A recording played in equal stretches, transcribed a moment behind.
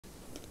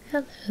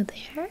Hello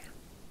there.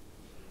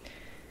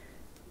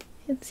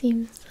 It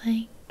seems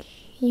like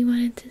you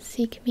wanted to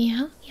seek me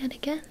out yet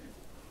again.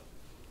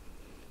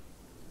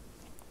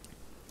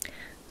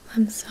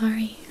 I'm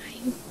sorry,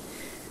 I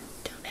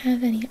don't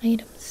have any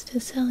items to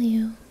sell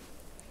you.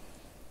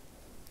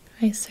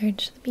 I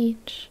searched the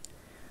beach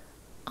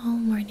all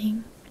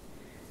morning,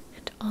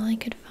 and all I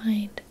could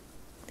find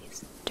were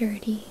these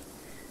dirty,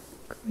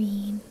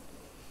 green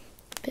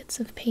bits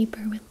of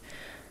paper with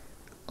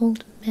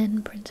old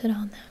men printed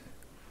on them.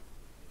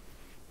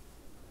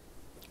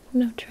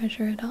 No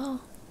treasure at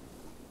all.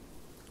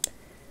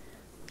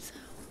 So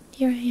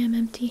here I am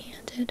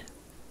empty-handed.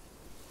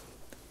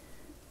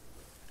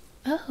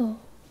 Oh,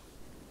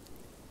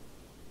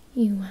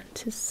 you want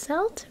to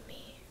sell to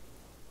me?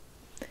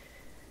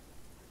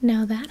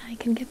 Now that I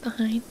can get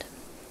behind.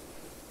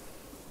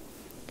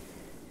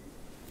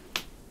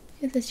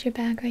 Is this your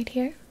bag right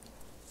here?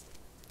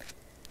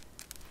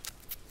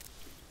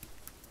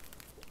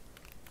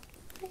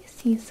 I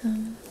see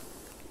some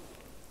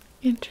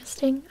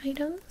interesting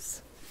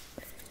items.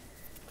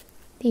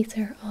 These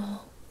are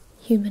all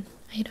human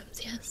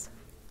items, yes?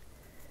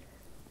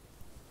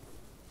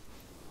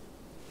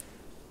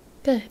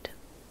 Good.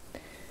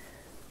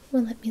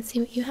 Well, let me see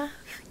what you have.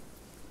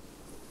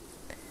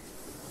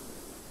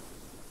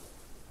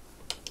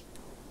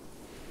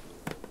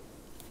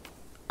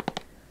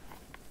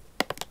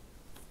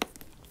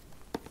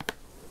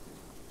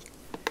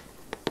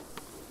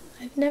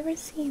 I've never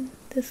seen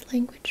this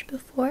language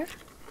before.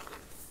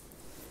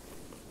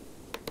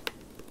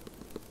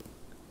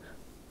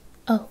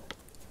 Oh.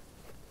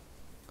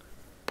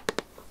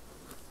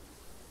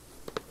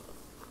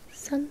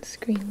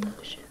 Sunscreen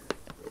lotion.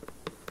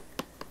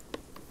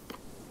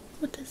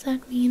 What does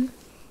that mean?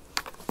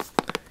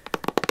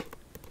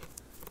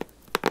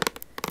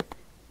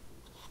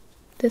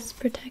 This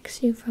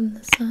protects you from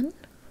the sun?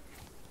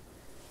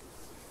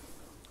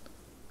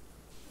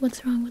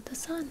 What's wrong with the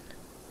sun?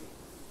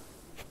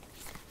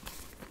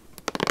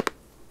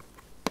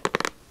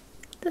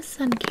 The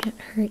sun can't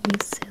hurt you,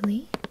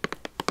 silly.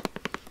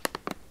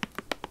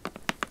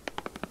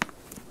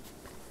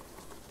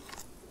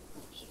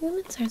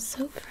 Humans are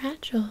so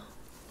fragile.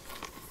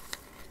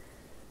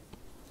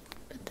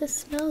 But this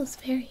smells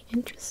very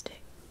interesting.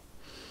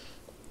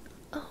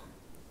 Oh.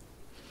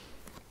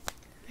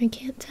 I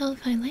can't tell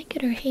if I like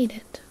it or hate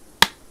it.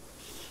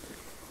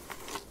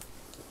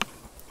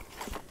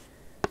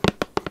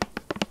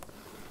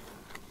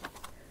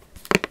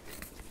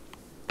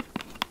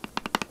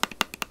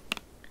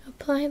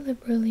 Apply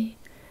liberally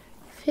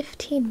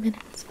 15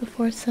 minutes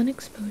before sun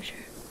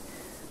exposure.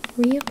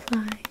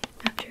 Reapply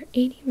after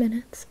 80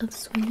 minutes of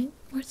swimming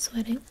or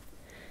sweating,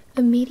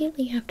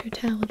 immediately after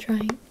towel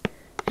drying,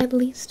 at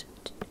least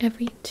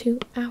every 2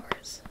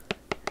 hours.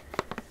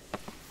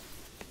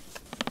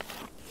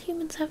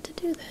 Humans have to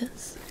do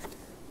this.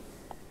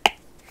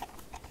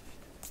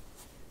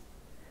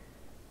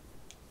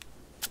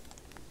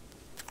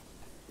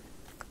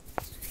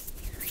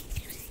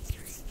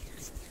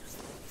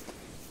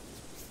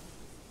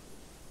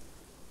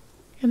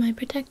 Am I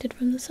protected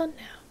from the sun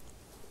now?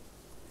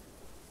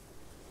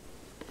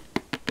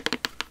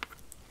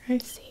 I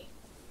see.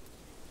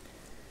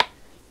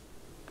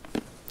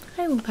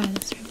 I will buy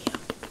this from you.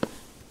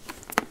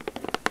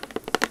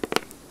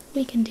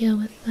 We can deal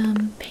with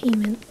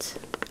payment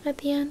at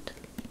the end.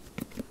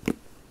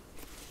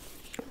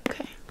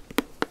 Okay.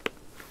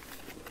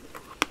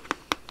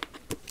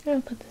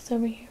 I'll put this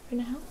over here for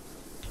now.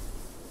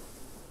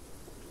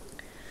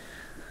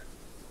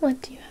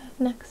 What do you have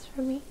next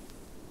for me?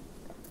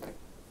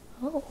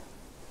 Oh.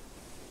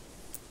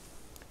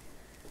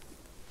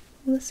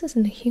 This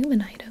isn't a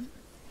human item.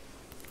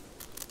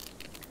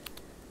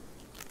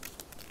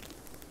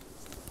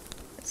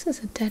 This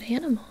is a dead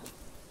animal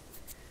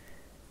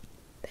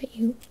that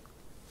you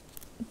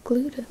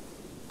glued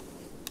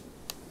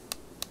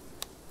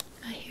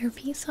a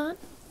hairpiece on.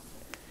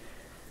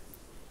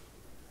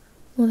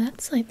 Well,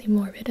 that's slightly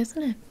morbid,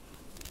 isn't it?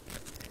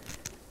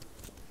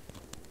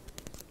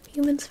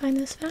 Humans find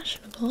this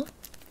fashionable.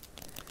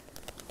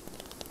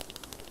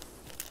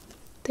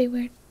 They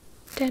wear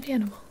dead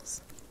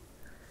animals.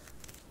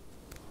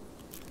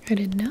 I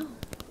didn't know.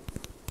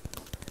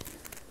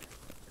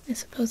 I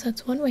suppose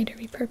that's one way to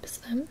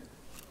repurpose them.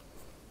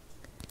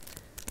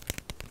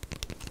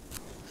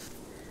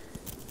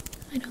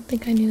 I don't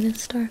think I knew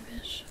this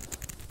starfish.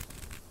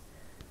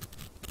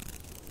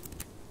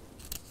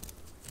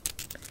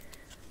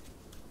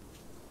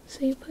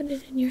 So you put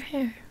it in your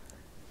hair.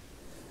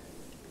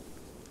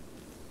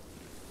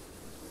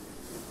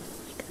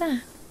 Like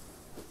that.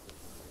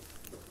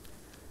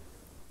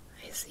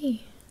 I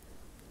see.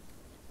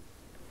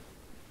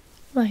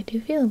 Well, I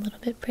do feel a little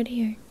bit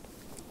prettier.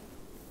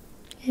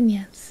 And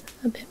yes,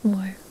 a bit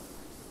more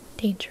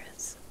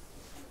dangerous.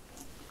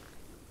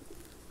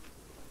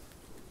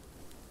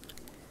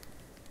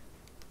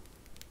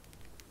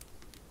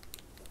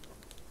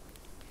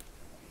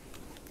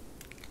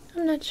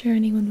 I'm not sure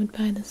anyone would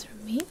buy this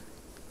from me,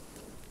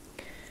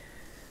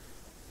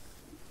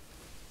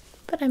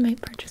 but I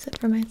might purchase it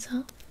for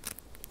myself.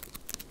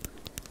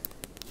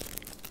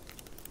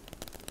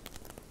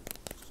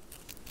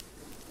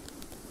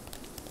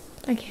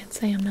 I can't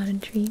say I'm not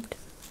intrigued.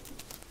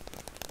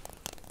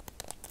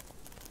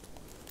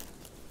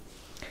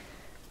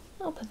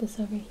 I'll put this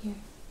over here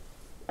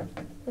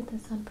with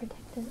this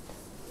unprotected.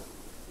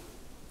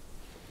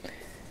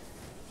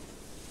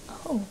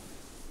 Oh.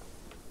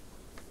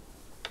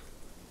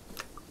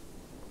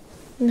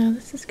 Now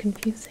this is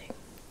confusing.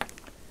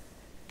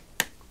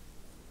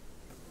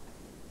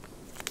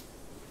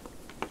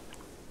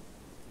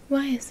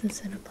 Why is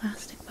this in a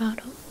plastic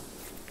bottle?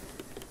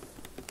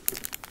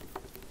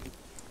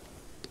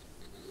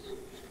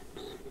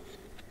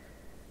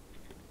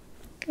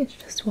 It's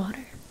just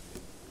water.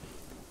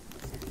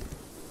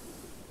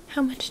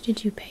 How much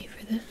did you pay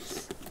for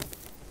this?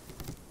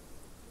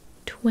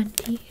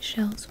 20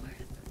 shells worth.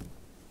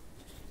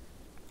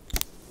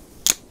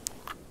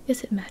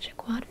 Is it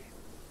magic water?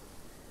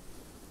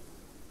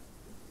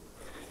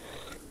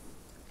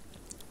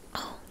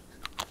 Oh,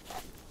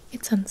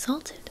 it's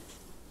unsalted.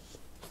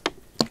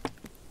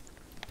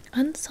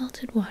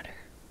 Unsalted water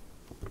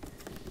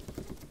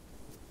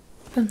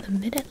from the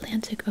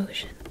mid-Atlantic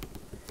Ocean.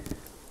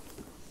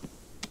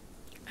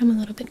 I'm a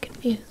little bit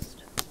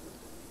confused.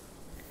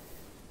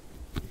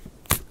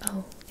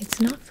 Oh,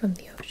 it's not from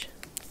the ocean.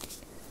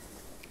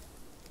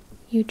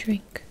 You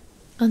drink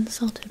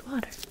unsalted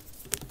water.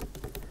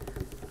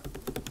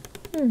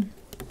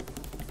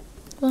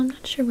 Well, I'm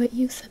not sure what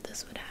use that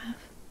this would have.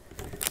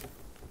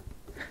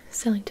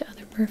 Selling to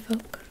other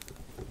merfolk.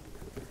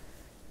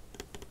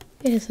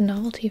 It is a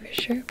novelty for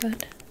sure,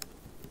 but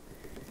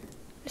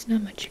there's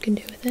not much you can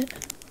do with it.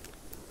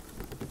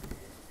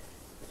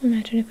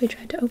 Imagine if we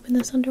tried to open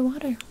this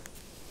underwater.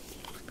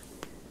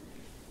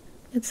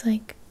 It's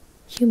like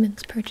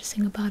humans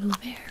purchasing a bottle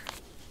of air.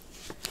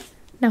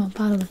 Now a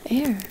bottle of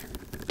air,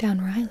 down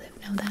where I live,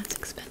 now that's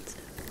expensive.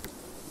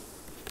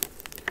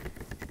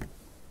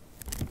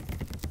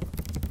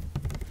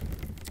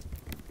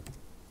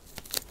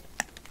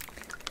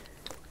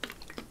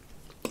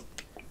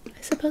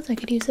 I suppose I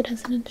could use it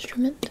as an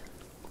instrument.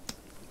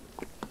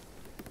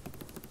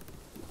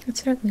 It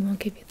certainly won't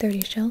give you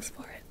 30 shells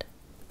for it.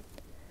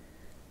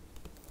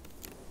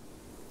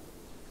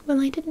 Well,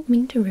 I didn't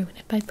mean to ruin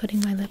it by putting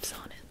my lips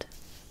on it.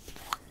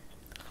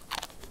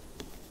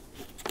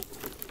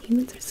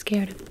 Humans are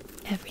scared of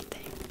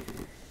everything.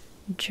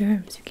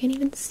 Germs, you can't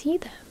even see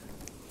them.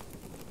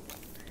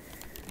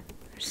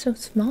 They're so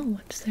small,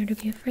 what's there to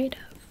be afraid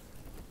of?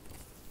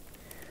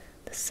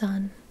 The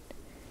sun,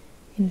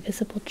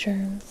 invisible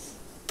germs.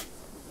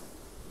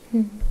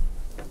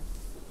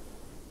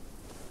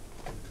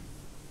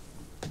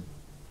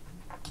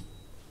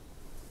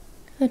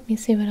 Let me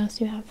see what else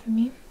you have for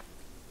me.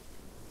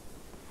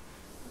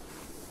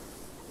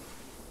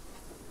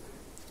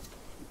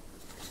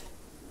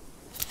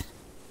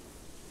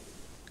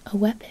 A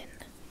weapon.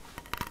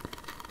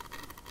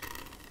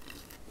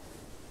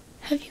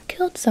 Have you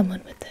killed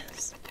someone with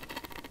this?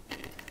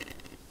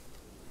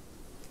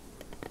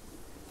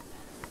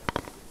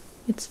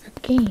 It's for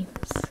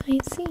games, I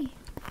see.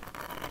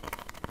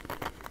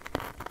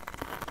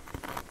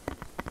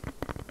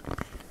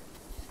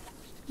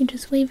 You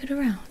just wave it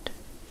around.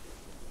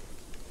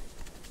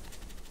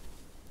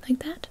 Like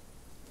that?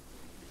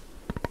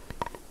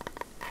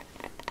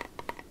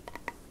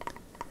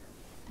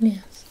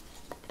 Yes.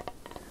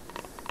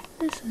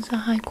 This is a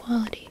high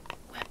quality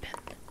weapon.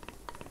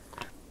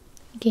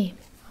 Game,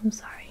 I'm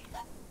sorry.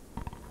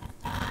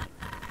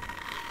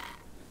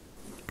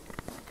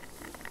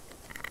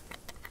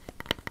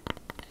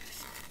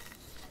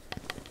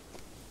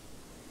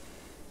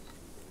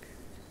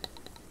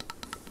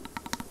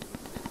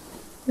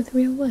 With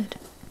real wood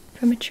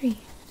from a tree,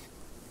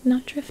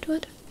 not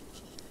driftwood?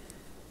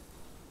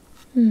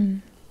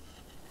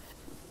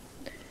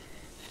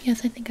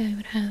 Yes, I think I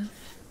would have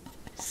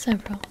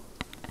several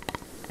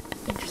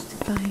interested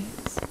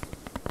buyers.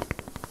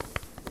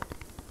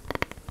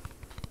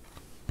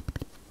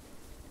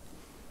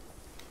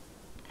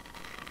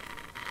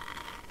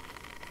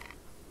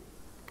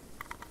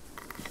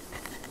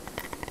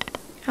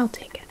 I'll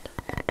take it.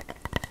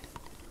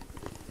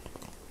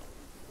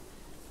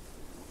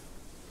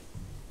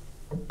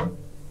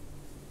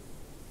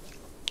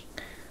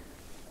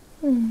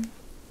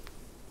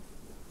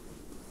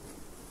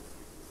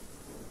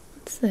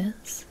 What's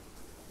this?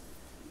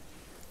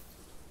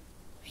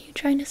 Are you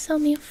trying to sell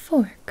me a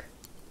fork?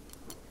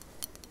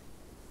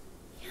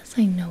 Yes,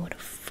 I know what a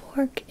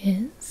fork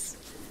is.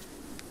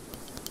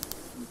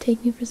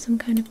 Take me for some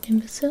kind of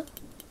imbecile?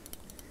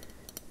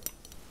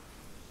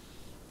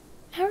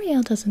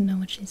 Ariel doesn't know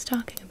what she's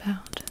talking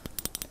about.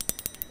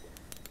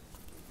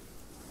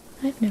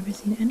 I've never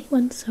seen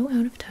anyone so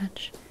out of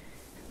touch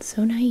and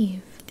so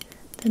naive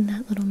than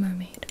that little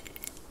mermaid.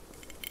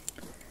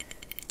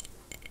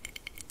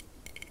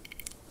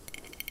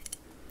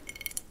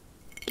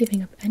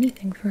 Giving up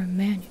anything for a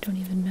man you don't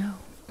even know.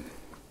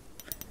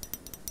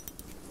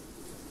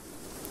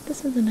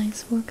 This is a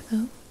nice fork,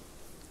 though.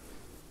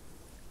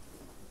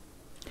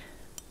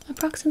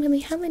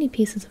 Approximately how many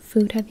pieces of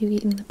food have you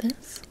eaten with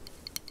this?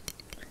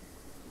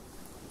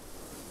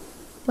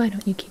 Why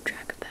don't you keep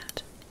track of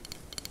that?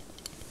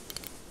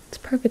 It's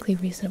perfectly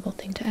reasonable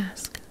thing to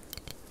ask.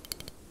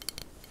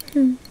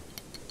 Well,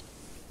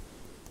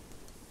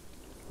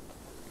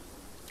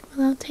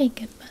 I'll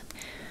take it, but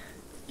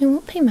I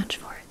won't pay much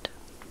for it.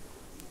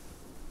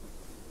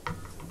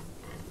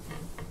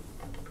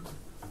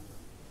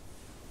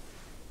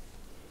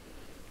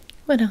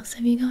 What else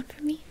have you got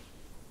for me?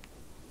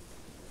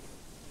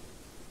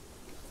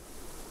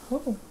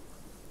 Oh.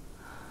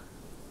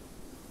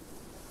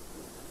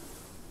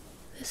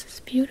 This is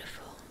beautiful.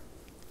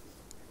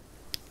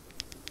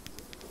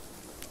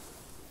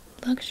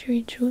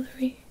 Luxury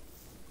jewelry.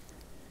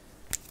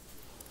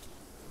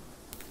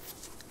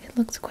 It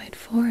looks quite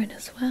foreign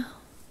as well.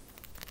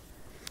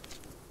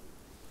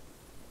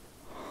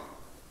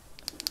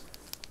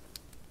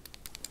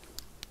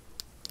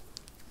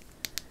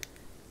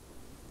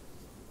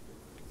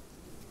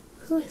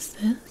 Who is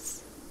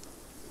this?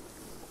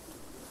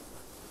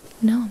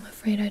 No, I'm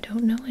afraid I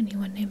don't know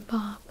anyone named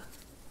Bob.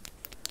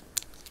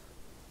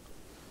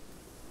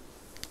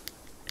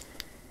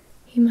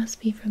 He must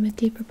be from a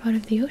deeper part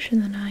of the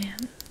ocean than I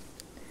am.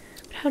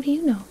 But how do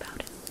you know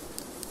about him?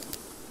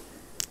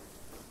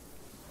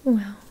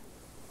 Well,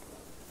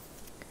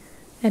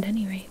 at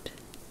any rate,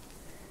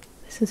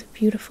 this is a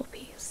beautiful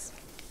piece.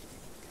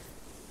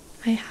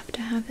 I have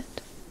to have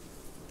it.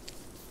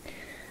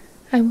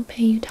 I will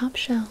pay you top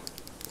shell.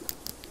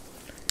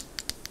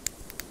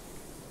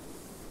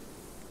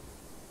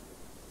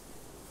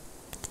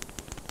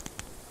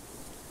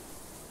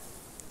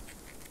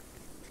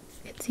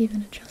 It's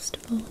even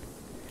adjustable.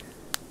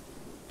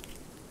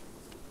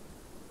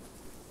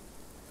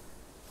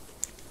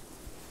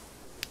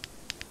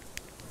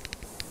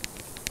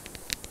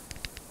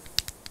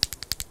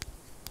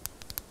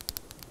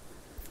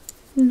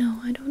 No,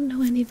 I don't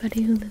know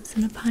anybody who lives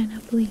in a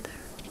pineapple either.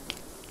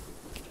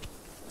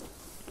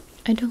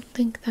 I don't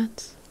think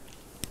that's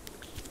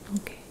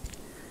okay.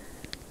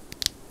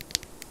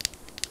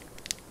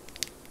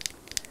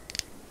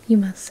 You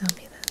must sell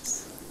me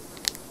this.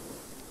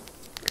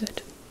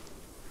 Good.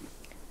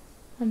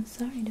 I'm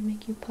sorry to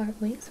make you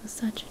part ways with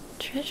such a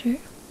treasure.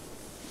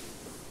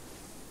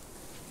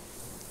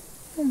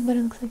 But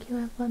it looks like you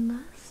have one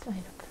last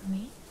item for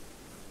me.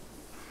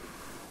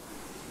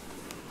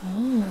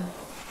 Oh.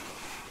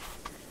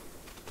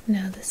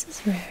 Now this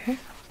is rare.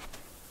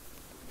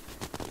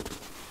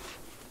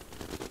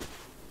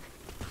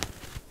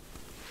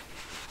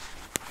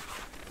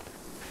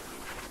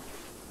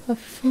 A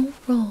full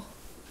roll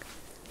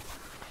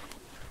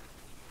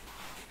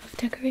of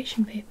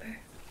decoration paper.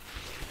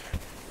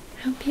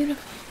 How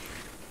beautiful.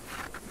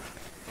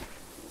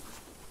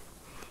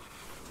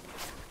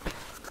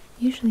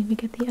 Usually we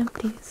get the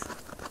empties.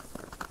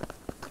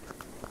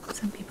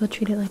 Some people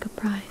treat it like a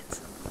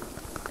prize.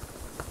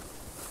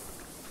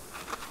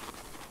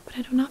 But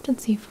I don't often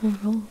see full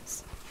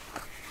rolls.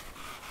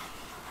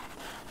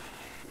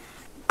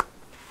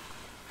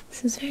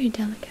 This is very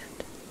delicate.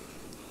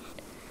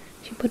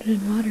 If you put it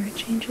in water, it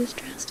changes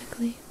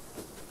drastically.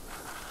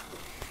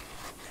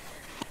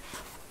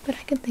 But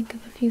I can think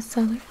of a few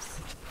sellers.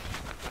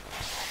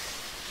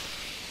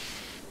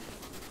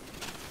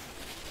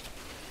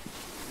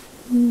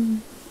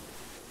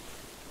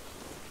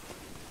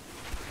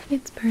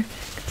 It's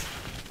perfect.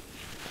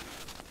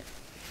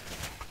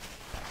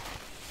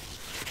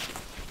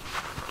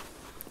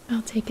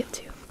 I'll take it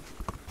too.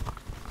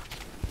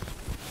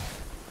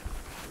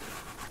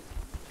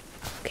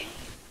 Okay.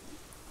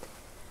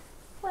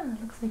 Well,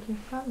 it looks like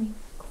you've brought me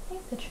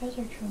quite the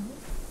treasure trove.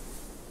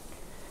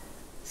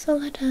 So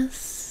let us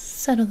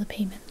settle the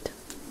payment.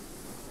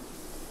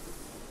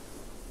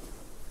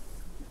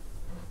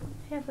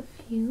 I have a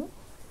few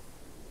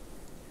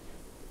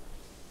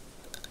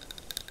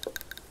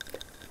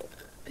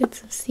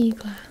bits of sea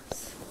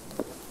glass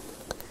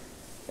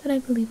that I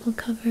believe will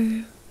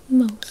cover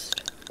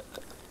most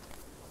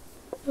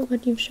of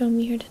what you've shown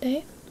me here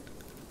today.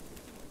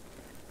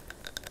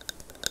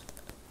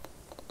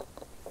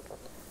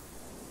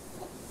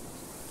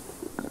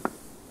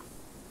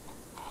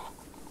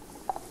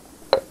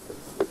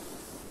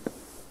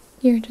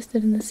 You're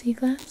interested in the sea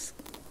glass?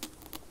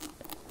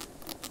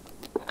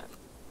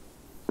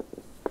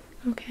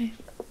 Okay.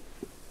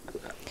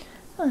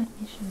 Well,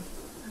 let me show you.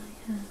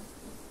 I have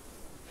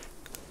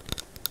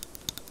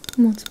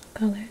multiple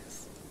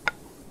colors.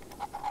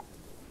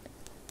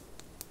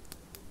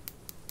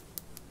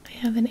 I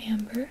have an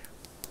amber,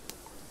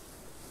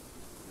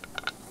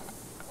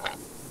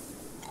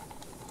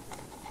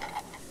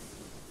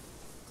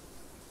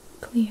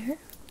 clear,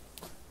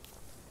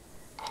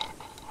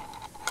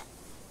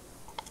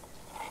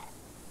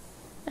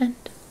 and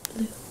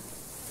blue.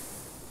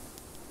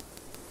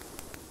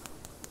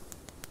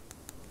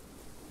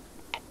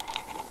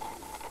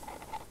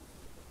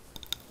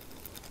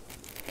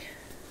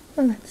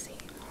 Well, let's see.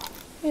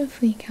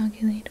 If we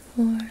calculate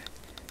for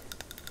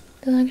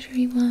the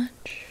luxury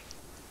watch,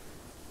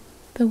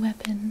 the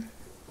weapon,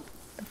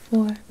 the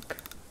fork.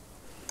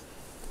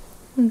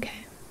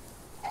 Okay.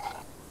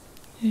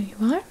 Here you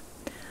are.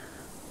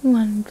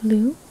 One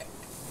blue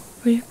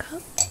for your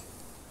cup.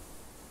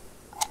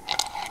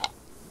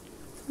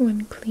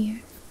 One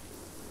clear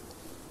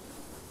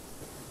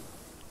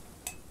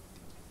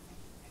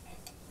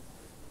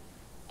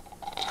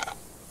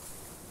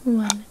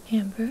 1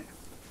 amber,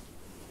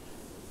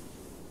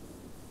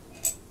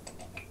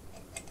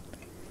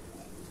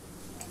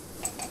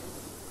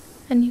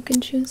 and you can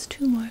choose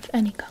 2 more of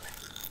any color.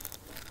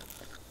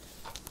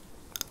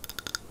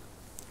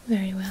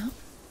 Very well.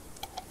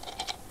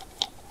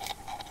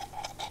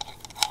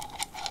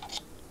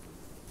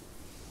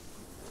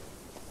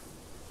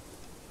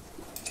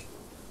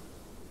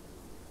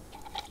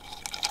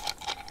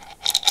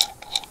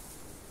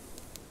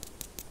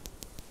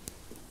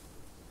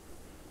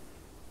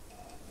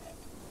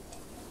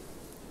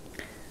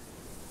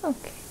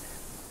 Okay.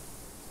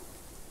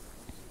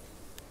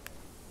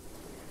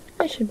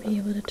 I should be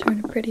able to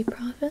turn a pretty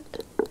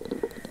profit,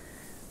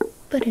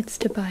 but it's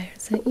to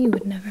buyers that you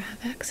would never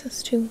have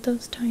access to with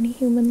those tiny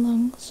human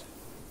lungs.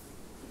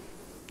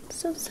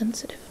 So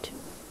sensitive to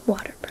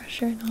water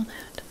pressure and all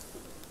that.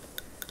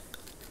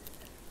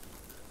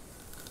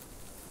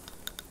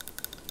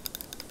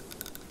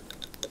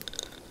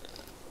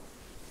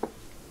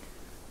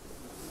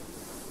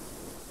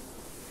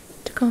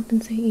 To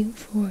compensate you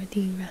for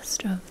the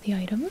rest of the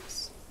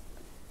items,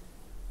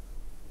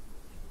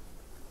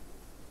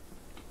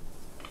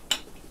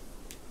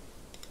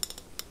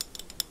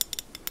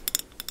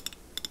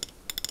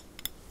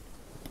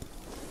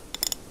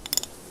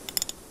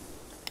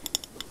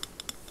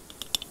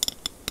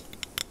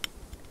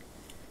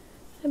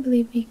 I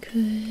believe we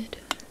could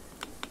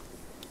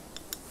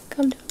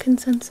come to a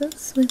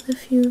consensus with a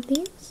few of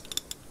these.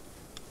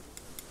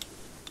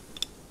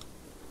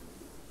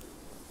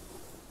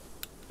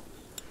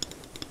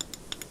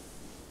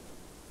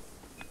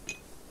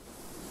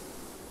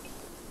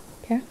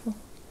 Careful.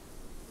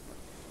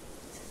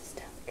 This is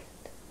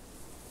delicate.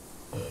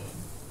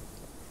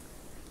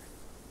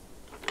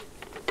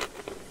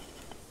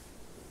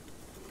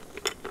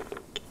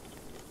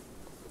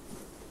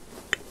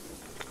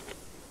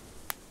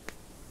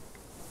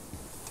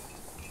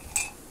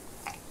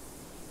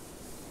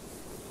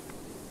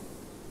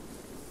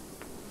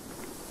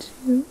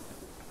 Two,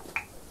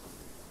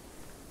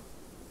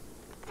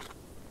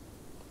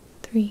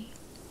 3,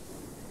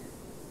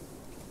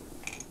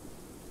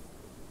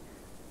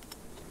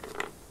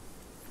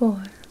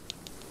 4,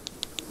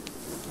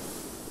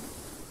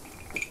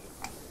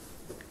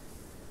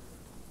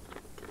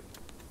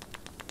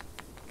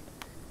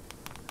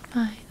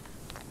 5,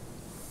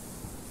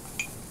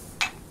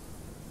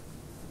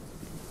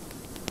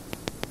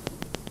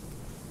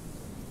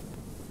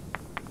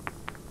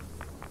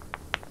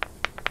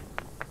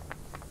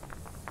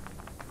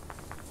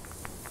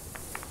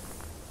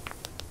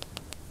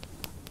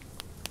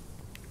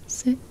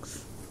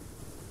 6,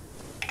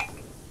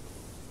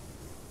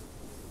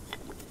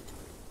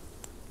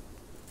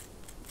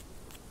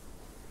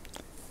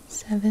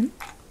 7,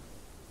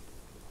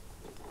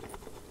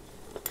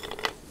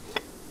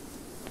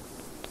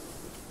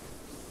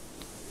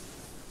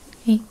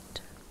 8,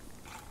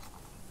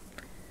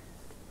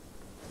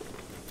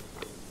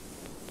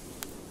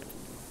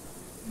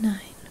 9,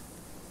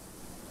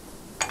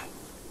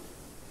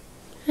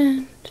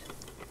 and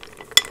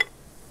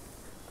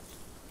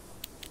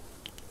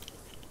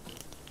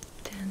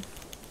 10.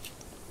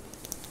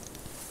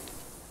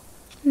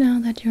 Now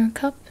that your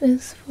cup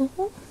is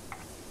full,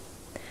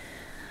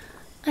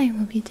 I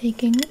will be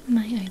taking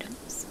my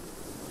items,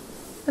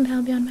 and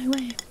I'll be on my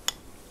way.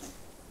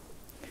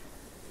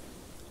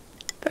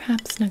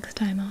 Perhaps next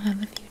time I'll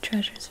have a few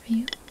treasures for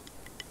you.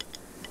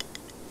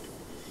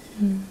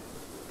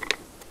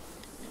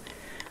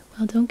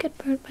 Well, don't get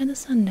burnt by the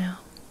sun now,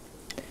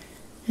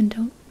 and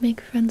don't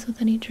make friends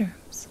with any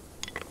germs.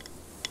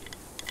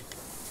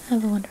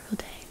 Have a wonderful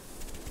day.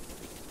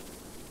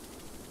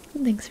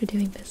 Thanks for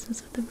doing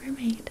business with the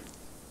mermaid.